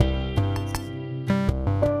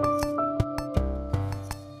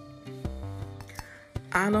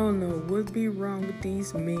don't know what be wrong with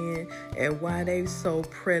these men and why they so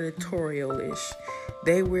predatorial-ish.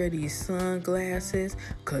 They wear these sunglasses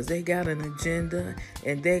because they got an agenda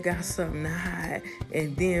and they got something to hide,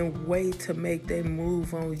 and then wait to make their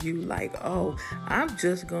move on you like, oh, I'm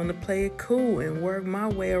just going to play it cool and work my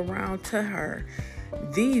way around to her.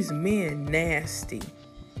 These men nasty.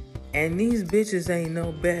 And these bitches ain't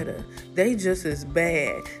no better. They just as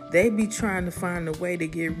bad. They be trying to find a way to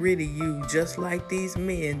get rid of you just like these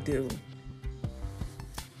men do.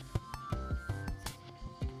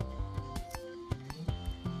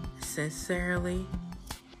 Sincerely,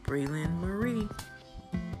 Breland Marie.